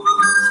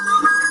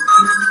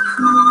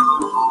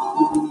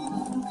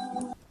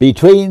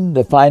Between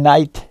the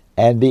Finite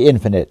and the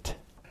Infinite,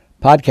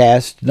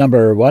 podcast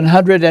number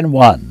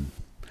 101.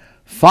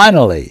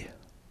 Finally,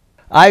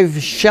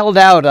 I've shelled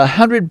out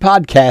 100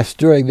 podcasts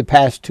during the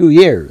past 2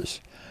 years.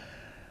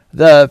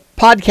 The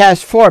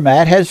podcast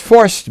format has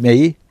forced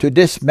me to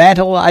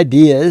dismantle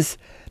ideas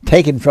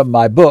taken from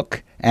my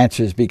book,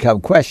 Answers Become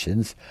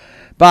Questions,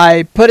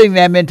 by putting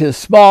them into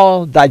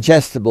small,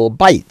 digestible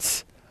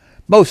bites,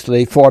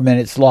 mostly 4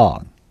 minutes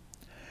long.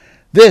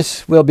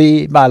 This will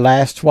be my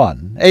last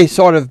one, a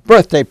sort of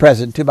birthday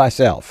present to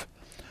myself.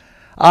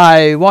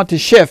 I want to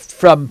shift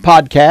from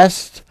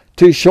podcasts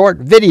to short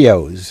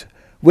videos,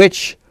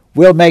 which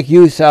will make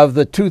use of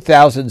the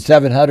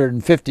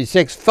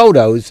 2,756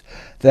 photos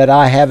that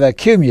I have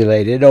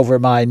accumulated over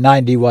my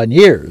 91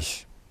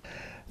 years.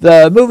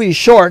 The movie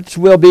shorts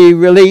will be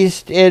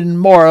released in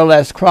more or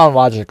less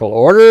chronological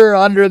order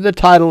under the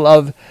title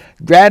of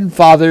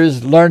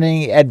Grandfather's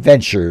Learning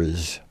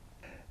Adventures.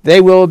 They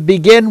will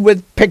begin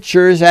with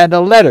pictures and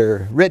a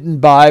letter written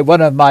by one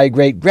of my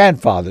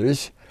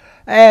great-grandfathers,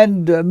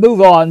 and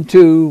move on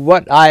to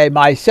what I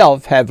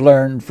myself have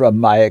learned from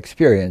my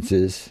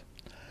experiences.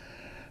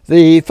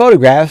 The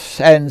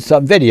photographs and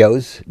some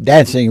videos,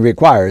 dancing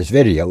requires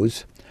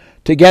videos,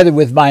 together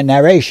with my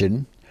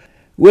narration,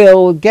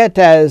 will get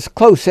as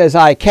close as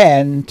I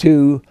can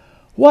to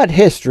what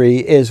history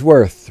is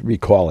worth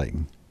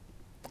recalling.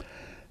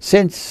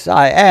 Since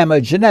I am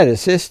a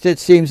geneticist, it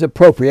seems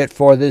appropriate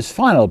for this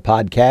final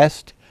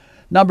podcast,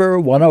 number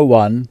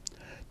 101,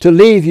 to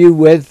leave you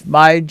with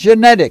my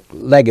genetic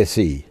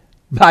legacy,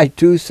 my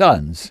 2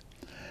 sons.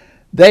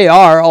 They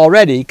are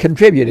already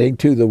contributing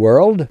to the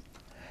world,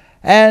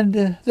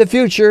 and the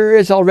future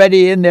is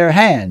already in their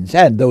hands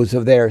and those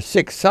of their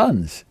 6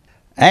 sons.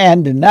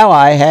 And now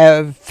I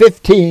have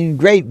 15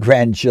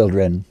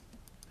 great-grandchildren.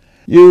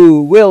 You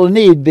will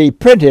need the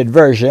printed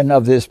version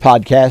of this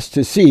podcast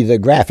to see the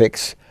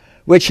graphics,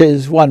 which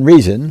is one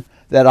reason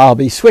that I'll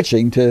be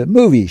switching to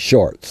movie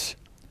shorts.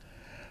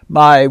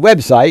 My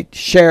website,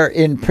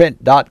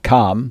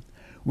 shareinprint.com,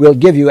 will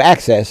give you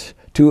access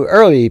to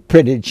early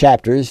printed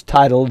chapters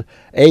titled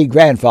A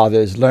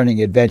Grandfather's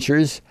Learning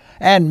Adventures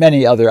and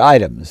many other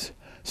items,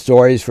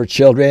 stories for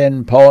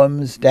children,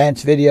 poems,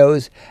 dance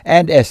videos,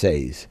 and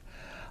essays.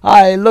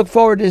 I look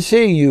forward to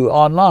seeing you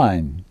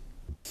online.